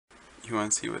You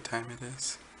want to see what time it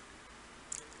is?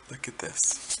 Look at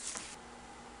this.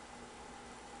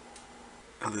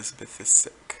 Elizabeth is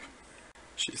sick.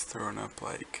 She's thrown up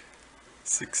like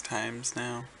 6 times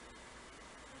now.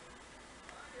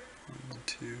 1,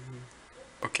 2,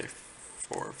 okay,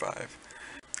 4 or 5.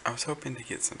 I was hoping to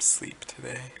get some sleep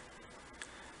today,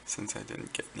 since I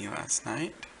didn't get any last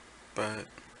night, but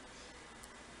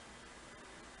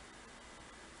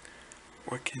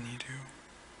what can you do?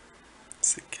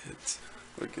 Sick kids.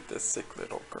 Look at this sick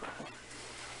little girl.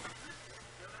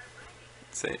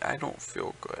 Say, I don't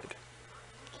feel good.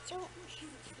 I don't feel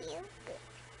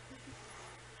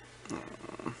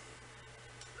good.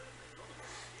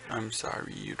 I'm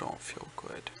sorry you don't feel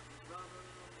good.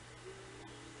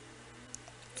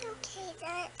 It's okay,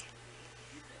 Dad.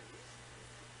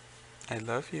 I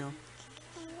love you.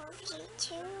 I love you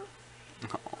too.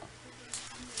 Oh,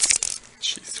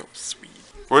 she's so sweet.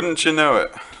 Wouldn't you know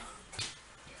it?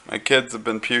 My kids have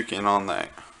been puking all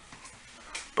night.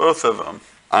 Both of them.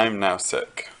 I'm now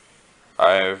sick.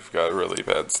 I've got a really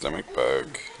bad stomach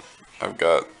bug. I've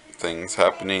got things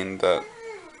happening that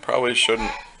probably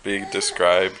shouldn't be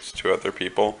described to other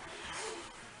people.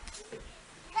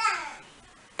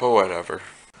 But whatever.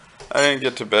 I didn't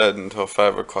get to bed until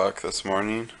 5 o'clock this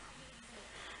morning.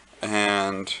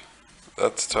 And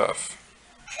that's tough.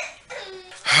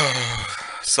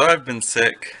 So I've been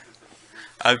sick.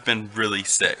 I've been really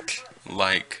sick.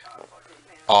 Like,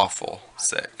 awful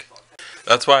sick.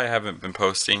 That's why I haven't been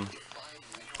posting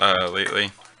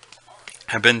lately.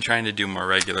 I've been trying to do more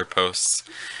regular posts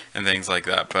and things like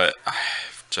that, but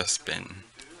I've just been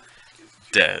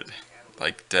dead.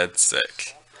 Like, dead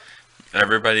sick.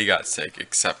 Everybody got sick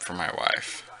except for my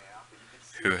wife,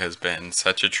 who has been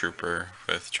such a trooper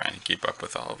with trying to keep up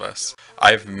with all of us.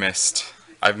 I've missed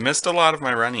a lot of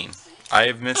my running.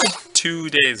 I've missed 2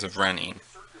 days of running,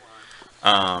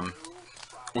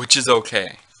 which is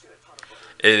okay.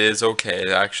 It is okay. It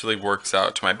actually works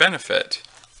out to my benefit.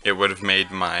 It would have made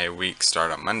my week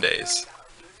start on Mondays,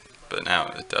 but now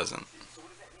it doesn't.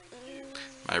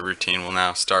 My routine will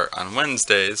now start on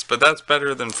Wednesdays, but that's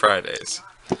better than Fridays.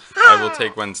 I will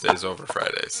take Wednesdays over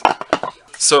Fridays.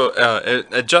 So it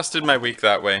adjusted my week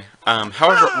that way.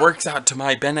 However, it works out to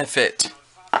my benefit.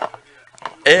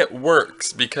 It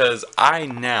works because I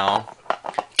now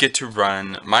get to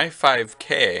run my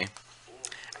 5K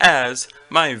as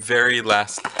my very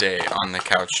last day on the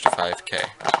couch to 5K.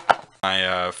 My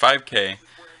 5K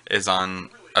is on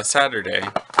a Saturday,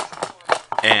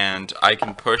 and I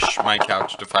can push my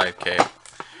couch to 5K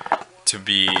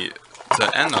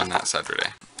to end on that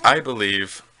Saturday. I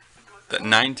believe that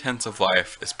 9/10 of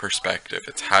life is perspective.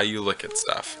 It's how you look at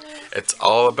stuff. It's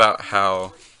all about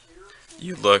how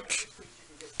you look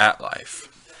at life.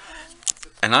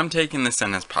 And I'm taking this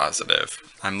in as positive.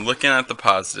 I'm looking at the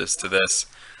positives to this.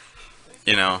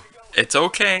 You know, it's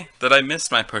okay that I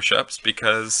missed my push-ups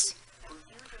because,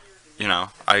 you know,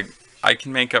 I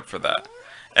can make up for that.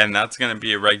 And that's going to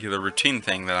be a regular routine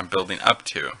thing that I'm building up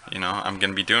to. You know, I'm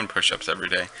going to be doing push-ups every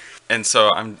day. And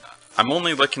so I'm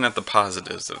only looking at the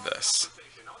positives of this.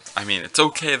 I mean, it's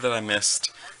okay that I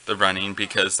missed the running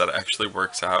because that actually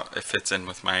works out. It fits in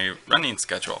with my running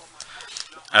schedule.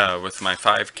 With my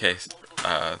 5K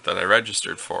that I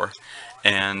registered for.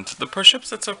 And the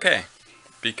push-ups, it's okay.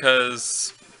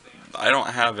 Because I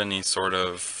don't have any sort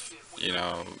of, you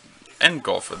know, end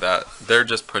goal for that. They're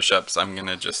just push-ups. I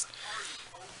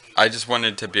just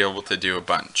wanted to be able to do a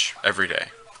bunch every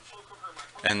day.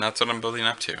 And that's what I'm building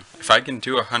up to. If I can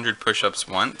do 100 push-ups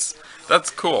once,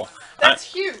 that's cool.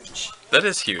 That's huge. That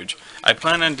is huge. I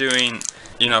plan on doing,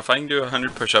 you know, if I can do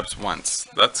 100 push-ups once,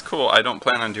 that's cool. I don't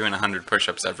plan on doing 100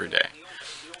 push-ups every day.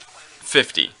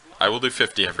 50. I will do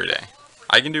 50 every day.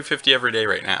 I can do 50 every day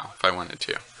right now if I wanted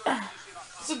to.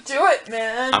 So do it,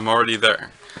 man. I'm already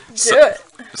there. Do it.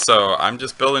 So I'm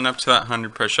just building up to that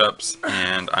 100 push-ups,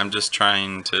 and I'm just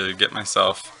trying to get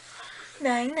myself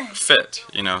fit.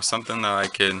 You know, something that I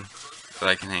can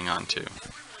hang on to.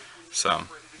 So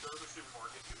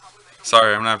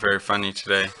sorry, I'm not very funny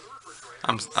today.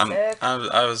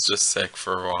 I was just sick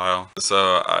for a while.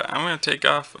 So I'm gonna take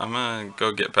off. I'm gonna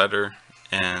go get better,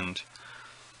 and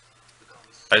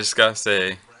I just gotta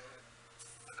say,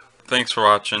 thanks for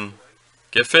watching.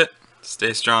 Get fit,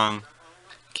 stay strong,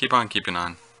 keep on keeping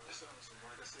on.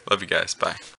 Love you guys,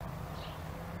 bye.